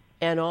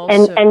 And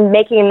also, and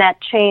making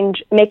that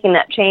change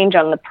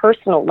on the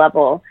personal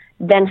level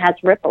then has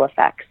ripple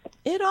effects.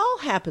 It all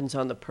happens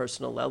on the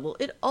personal level.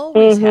 It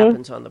always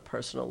happens on the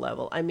personal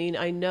level. I mean,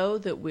 I know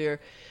that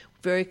we're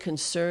very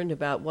concerned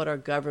about what our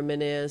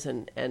government is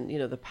and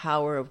the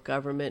power of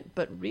government,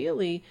 but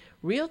really,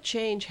 real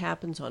change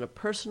happens on a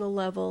personal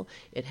level.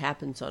 It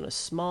happens on a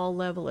small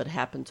level. It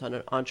happens on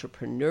an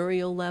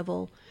entrepreneurial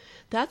level.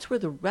 That's where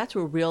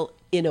real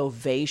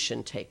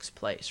innovation takes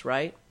place,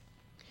 right?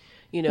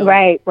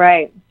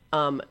 Right.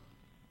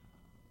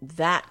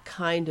 That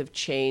kind of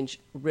change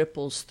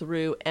ripples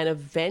through and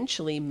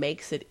eventually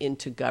makes it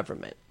into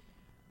government.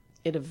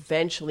 It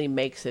eventually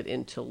makes it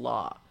into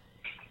law.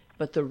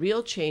 But the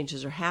real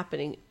changes are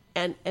happening,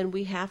 and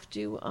we have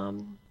to,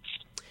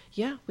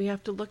 we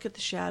have to look at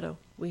the shadow.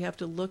 We have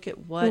to look at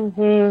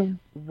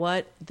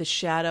what the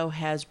shadow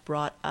has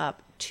brought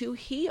up to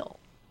heal,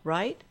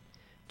 right?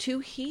 To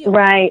heal.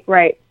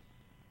 Right.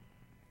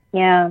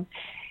 Yeah.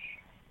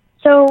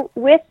 So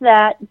with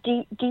that,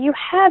 do you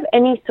have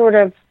any sort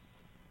of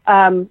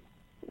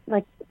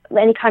like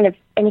any kind of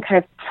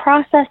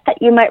process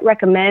that you might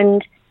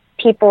recommend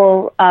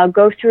people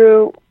go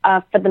through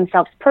for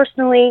themselves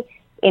personally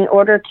in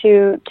order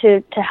to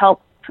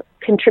help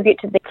contribute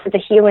to the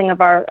healing of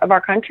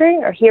our country,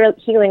 or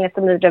healing of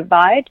some of the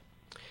divide?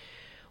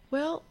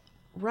 Well,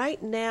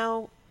 right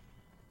now,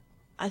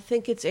 I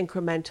think it's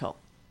incremental.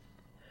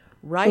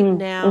 Right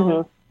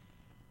now,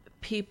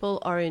 people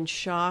are in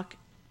shock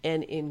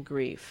and in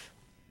grief.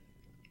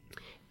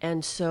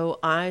 And so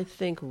I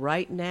think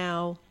right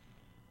now,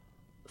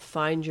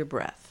 find your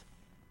breath.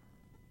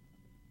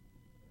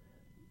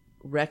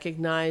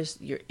 Recognize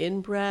your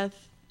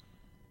in-breath,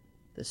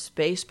 the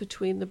space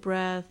between the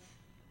breath,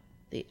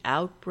 the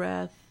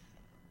out-breath,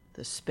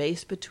 the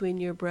space between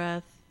your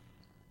breath.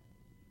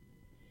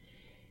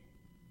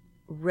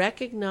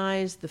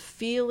 Recognize the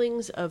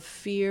feelings of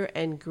fear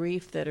and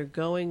grief that are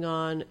going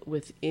on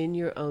within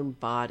your own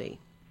body.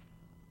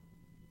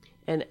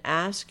 And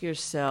ask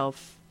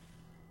yourself,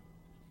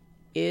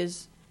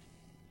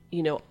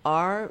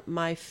 are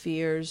my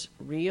fears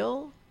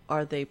real?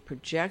 Are they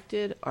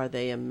projected? Are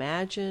they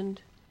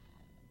imagined?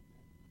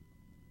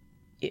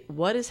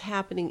 What is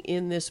happening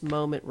in this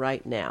moment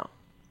right now?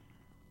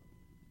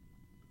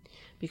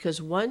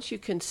 Because once you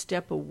can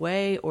step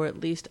away or at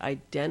least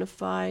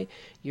identify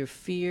your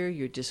fear,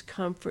 your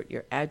discomfort,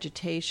 your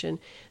agitation,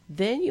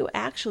 then you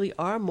actually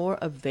are more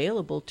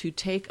available to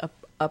take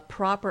a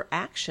proper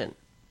action.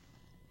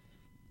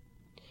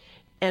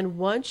 And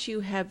once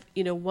you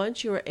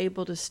are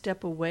able to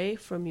step away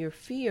from your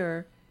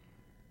fear,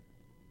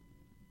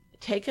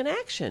 take an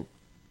action.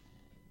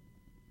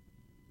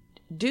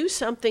 do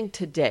something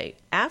today.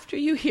 After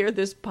you hear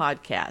this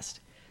podcast,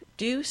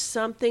 do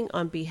something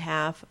on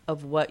behalf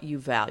of what you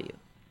value.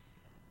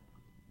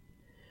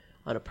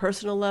 On a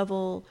personal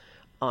level,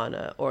 on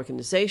an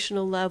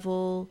organizational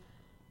level,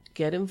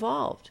 get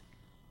involved.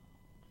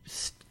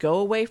 Go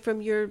away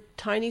from your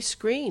tiny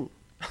screen.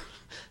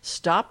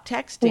 Stop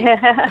texting.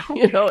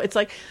 It's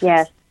like,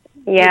 yes,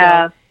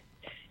 yeah.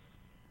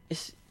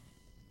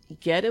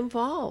 Get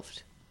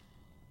involved.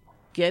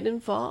 Get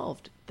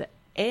involved.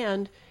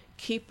 And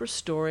keep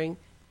restoring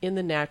in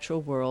the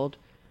natural world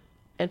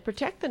and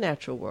protect the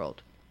natural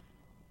world.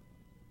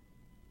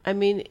 I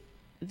mean,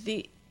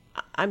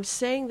 I'm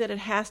saying that it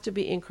has to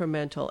be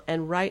incremental.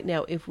 And right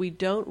now, if we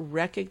don't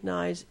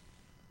recognize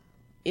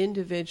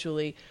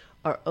individually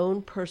our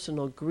own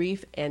personal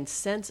grief and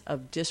sense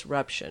of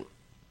disruption,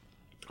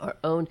 our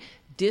own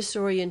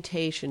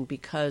disorientation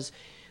because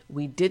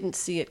we didn't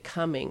see it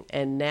coming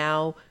and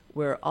now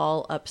we're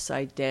all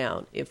upside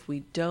down. If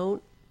we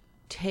don't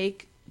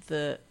take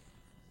the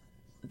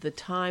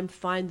time,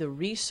 find the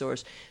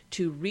resource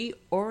to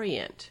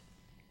reorient,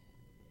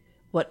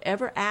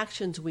 whatever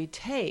actions we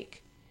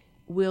take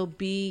will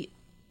be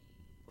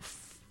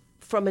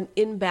from an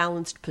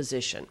imbalanced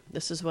position.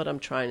 This is what I'm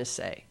trying to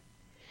say.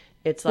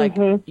 It's like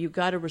you've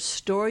got to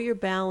restore your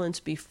balance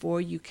before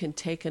you can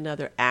take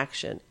another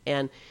action.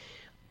 And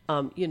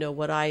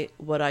what I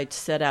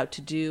set out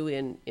to do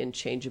in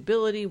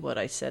changeability, what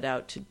I set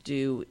out to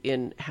do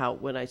in how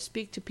when I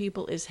speak to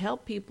people is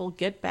help people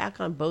get back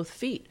on both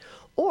feet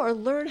or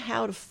learn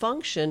how to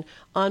function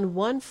on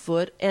one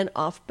foot and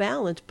off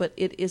balance. But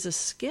it is a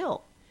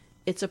skill.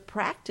 It's a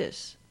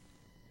practice.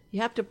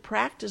 You have to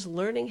practice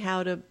learning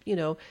how to,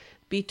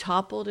 be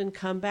toppled and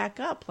come back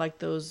up like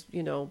those,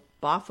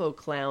 Bafo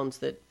clowns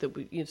that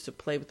we used to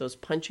play with, those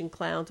punching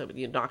clowns that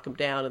you knock them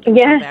down and then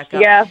come back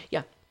up.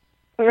 Yeah.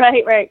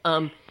 Right.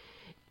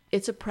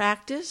 It's a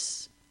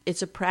practice.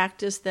 It's a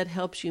practice that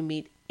helps you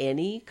meet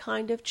any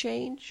kind of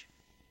change.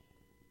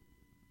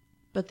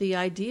 But the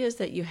idea is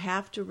that you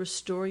have to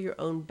restore your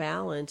own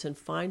balance and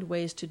find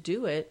ways to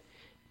do it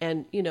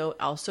and,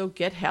 also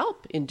get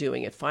help in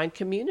doing it. Find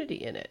community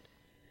in it.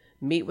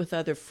 Meet with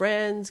other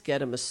friends,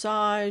 get a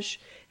massage,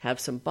 have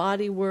some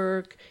body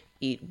work,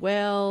 eat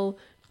well,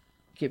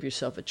 give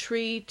yourself a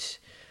treat,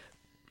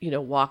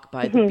 walk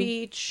by the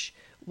beach.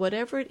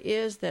 Whatever it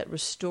is that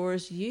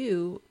restores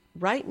you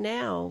right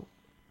now,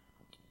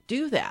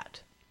 do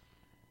that.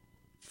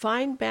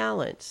 Find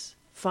balance.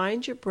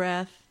 Find your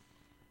breath.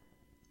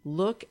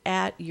 Look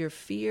at your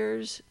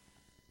fears.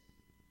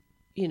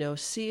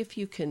 See if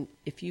you can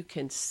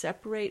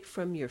separate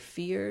from your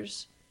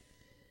fears,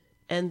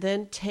 and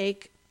then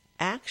take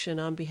action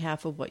on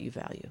behalf of what you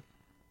value.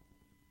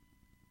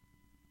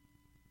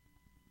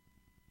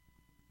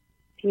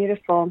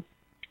 Beautiful.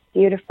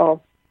 And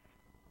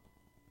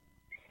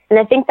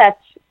I think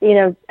that's,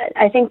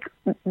 I think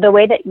the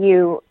way that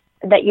you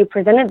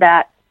presented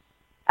that,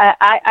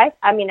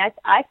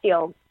 I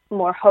feel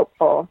more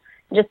hopeful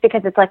just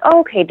because it's like,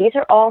 oh, okay, these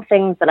are all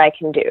things that I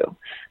can do.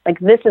 Like,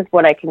 this is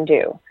what I can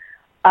do.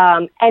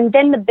 And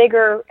then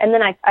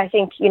I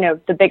think,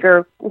 the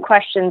bigger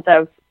questions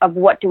of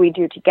what do we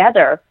do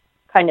together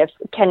kind of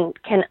can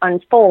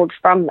unfold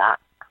from that.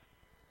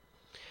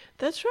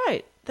 That's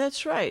right.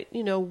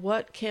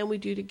 What can we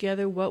do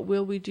together? What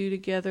will we do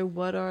together?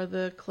 What are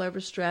the clever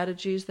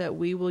strategies that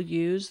we will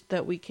use,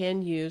 that we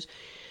can use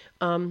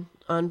on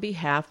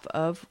behalf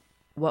of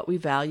what we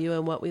value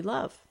and what we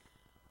love?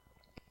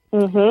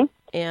 Mm-hmm.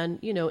 And,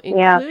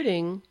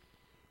 including,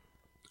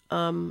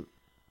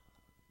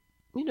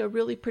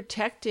 really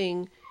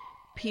protecting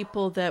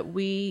people that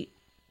we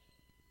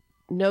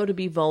know to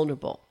be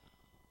vulnerable,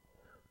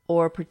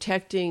 or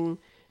protecting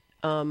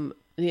the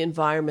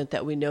environment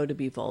that we know to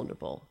be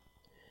vulnerable.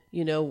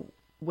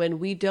 When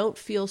we don't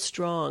feel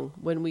strong,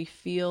 when we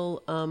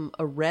feel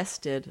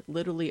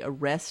literally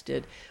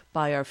arrested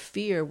by our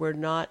fear, we're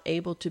not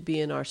able to be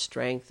in our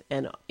strength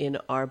and in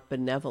our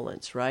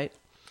benevolence, right?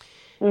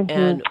 Mm-hmm.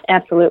 And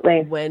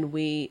absolutely. When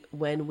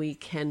we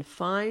can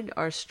find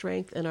our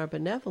strength and our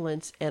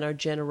benevolence and our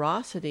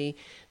generosity,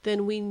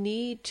 then we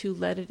need to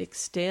let it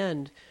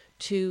extend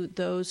to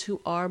those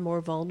who are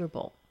more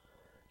vulnerable.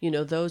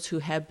 Those who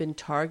have been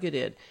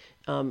targeted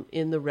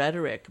in the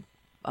rhetoric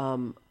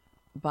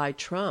by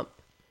Trump,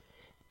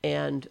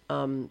 and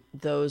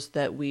those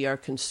that we are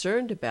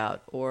concerned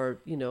about, or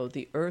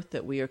the earth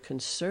that we are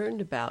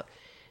concerned about.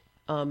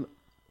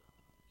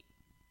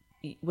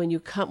 When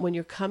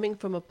you're coming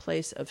from a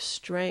place of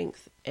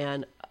strength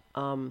and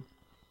of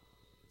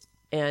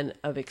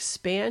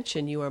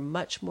expansion, you are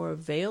much more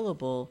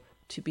available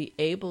to be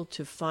able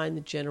to find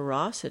the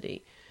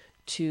generosity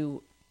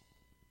to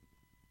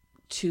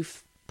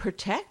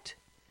protect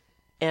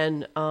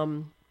and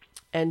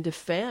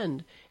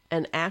defend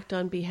and act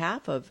on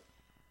behalf of,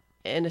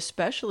 and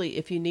especially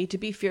if you need to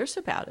be fierce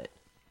about it.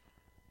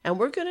 And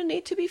we're going to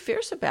need to be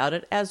fierce about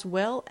it, as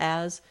well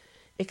as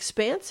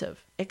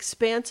expansive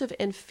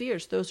and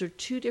fierce. Those are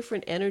two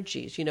different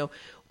energies.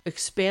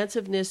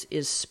 Expansiveness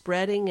is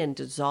spreading and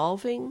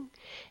dissolving,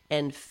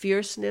 And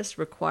fierceness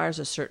requires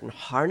a certain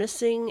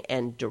harnessing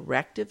and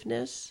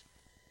directiveness.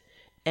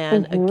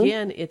 And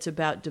again, it's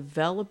about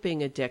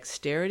developing a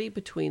dexterity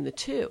between the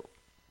two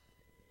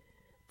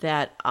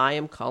that I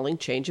am calling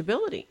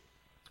changeability,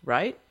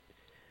 right?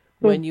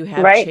 When you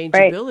have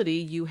changeability,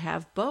 you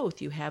have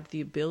both. You have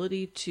the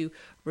ability to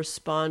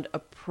respond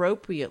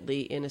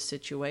appropriately in a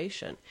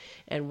situation.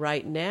 And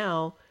right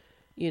now,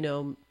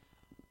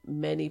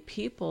 many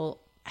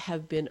people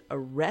have been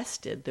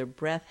arrested. Their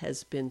breath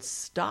has been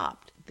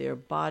stopped. Their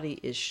body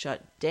is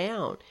shut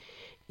down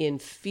in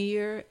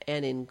fear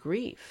and in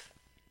grief.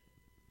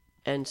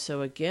 And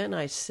so again,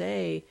 I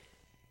say,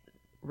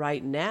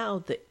 right now,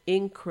 the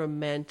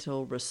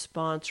incremental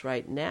response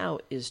right now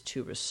is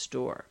to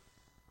restore.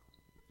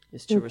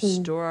 Is to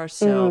restore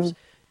ourselves,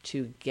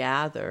 to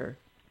gather,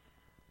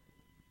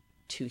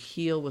 to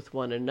heal with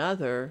one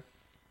another,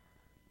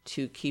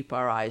 to keep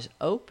our eyes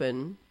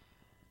open,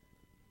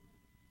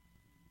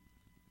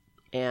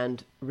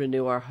 and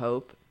renew our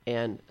hope,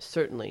 and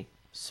certainly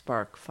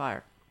spark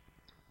fire.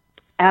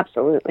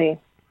 Absolutely.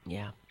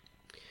 Yeah.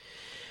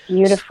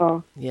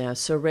 Beautiful. Yeah.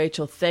 So,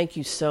 Rachel, thank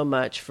you so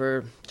much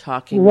for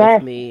talking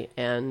with me.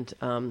 And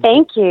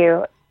thank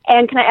you.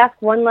 And can I ask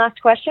one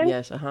last question?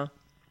 Yes.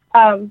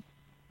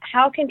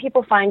 How can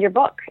people find your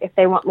book if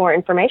they want more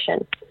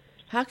information?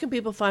 How can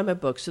people find my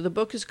book? So the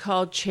book is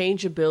called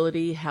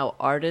Changeability: How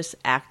Artists,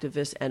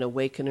 Activists, and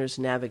Awakeners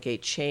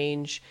Navigate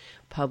Change,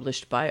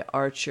 published by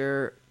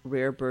Archer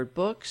Rare Bird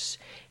Books.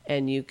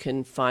 And you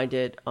can find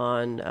it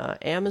on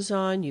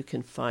Amazon. You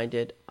can find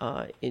it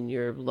in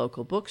your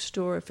local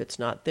bookstore. If it's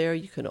not there,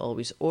 you can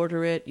always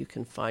order it. You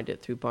can find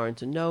it through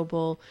Barnes &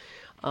 Noble.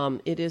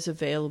 It is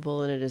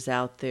available and it is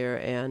out there.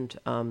 And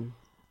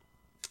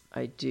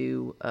I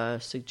do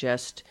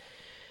suggest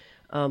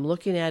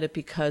looking at it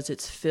because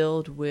it's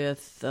filled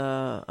with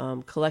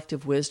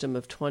collective wisdom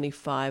of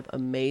 25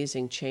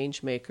 amazing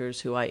change makers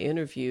who I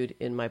interviewed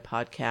in my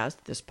podcast,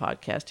 this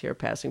podcast here,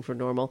 Passing for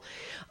Normal,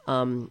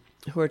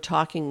 who are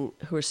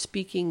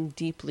speaking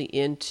deeply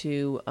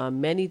into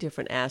many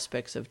different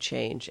aspects of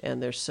change.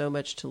 And there's so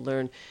much to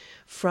learn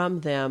from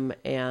them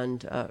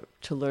and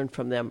to learn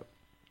from them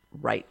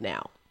right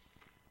now.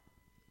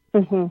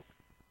 Mm-hmm.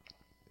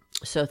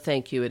 So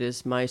thank you. It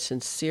is my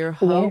sincere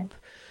hope.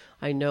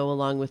 I know,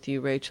 along with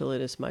you, Rachel, it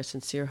is my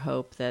sincere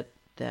hope that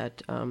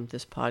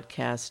this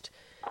podcast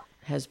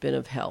has been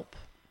of help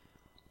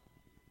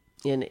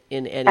in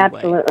any way.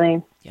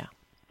 Absolutely. Yeah.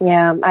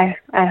 Yeah,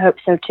 I hope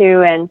so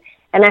too, and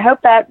I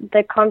hope that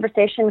the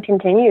conversation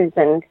continues,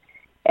 and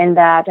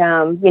that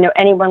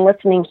anyone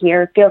listening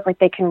here feels like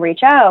they can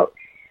reach out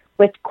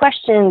with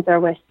questions or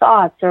with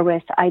thoughts or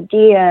with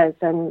ideas,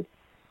 and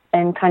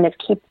kind of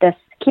keep this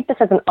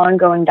as an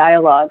ongoing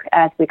dialogue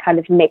as we kind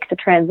of make the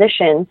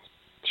transition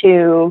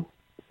to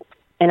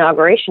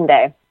Inauguration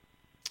Day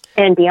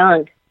and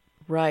beyond.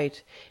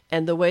 Right.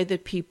 And the way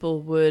that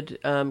people would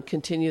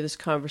continue this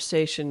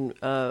conversation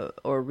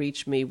or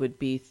reach me would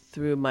be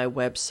through my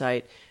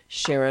website,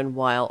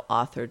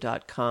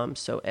 SharonWeil.author.com.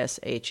 So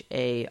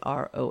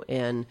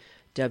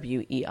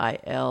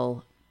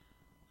SharonWeil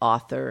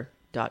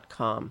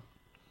author.com.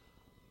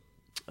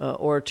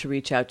 Or to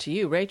reach out to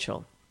you,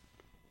 Rachel.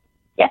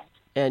 Yes.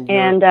 And you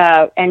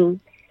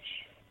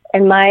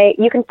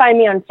can find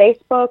me on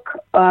Facebook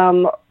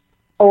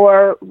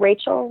or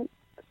Rachel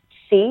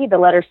C, the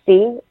letter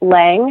C,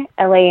 Lang,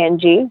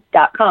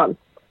 LANG.com.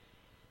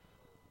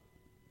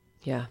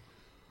 Yeah.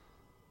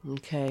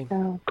 Okay.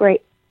 Oh,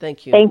 great.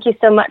 Thank you. Thank you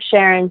so much,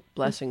 Sharon.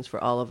 Blessings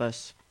for all of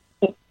us.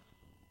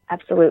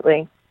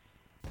 Absolutely.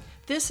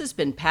 This has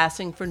been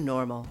Passing for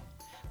Normal,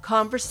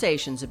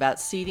 conversations about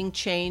seeding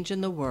change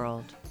in the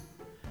world.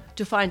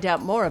 To find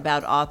out more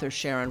about author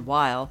Sharon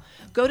Weil,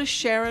 go to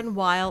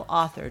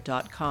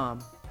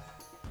SharonWeilAuthor.com.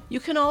 You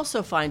can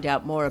also find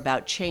out more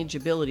about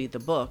Changeability, the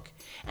book,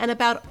 and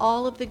about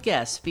all of the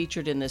guests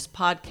featured in this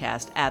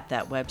podcast at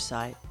that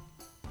website.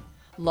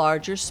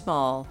 Large or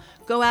small,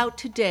 go out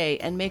today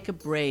and make a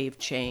brave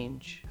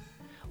change.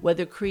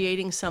 Whether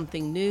creating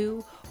something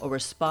new or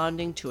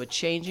responding to a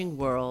changing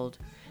world,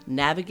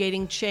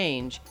 navigating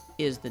change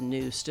is the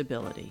new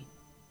stability.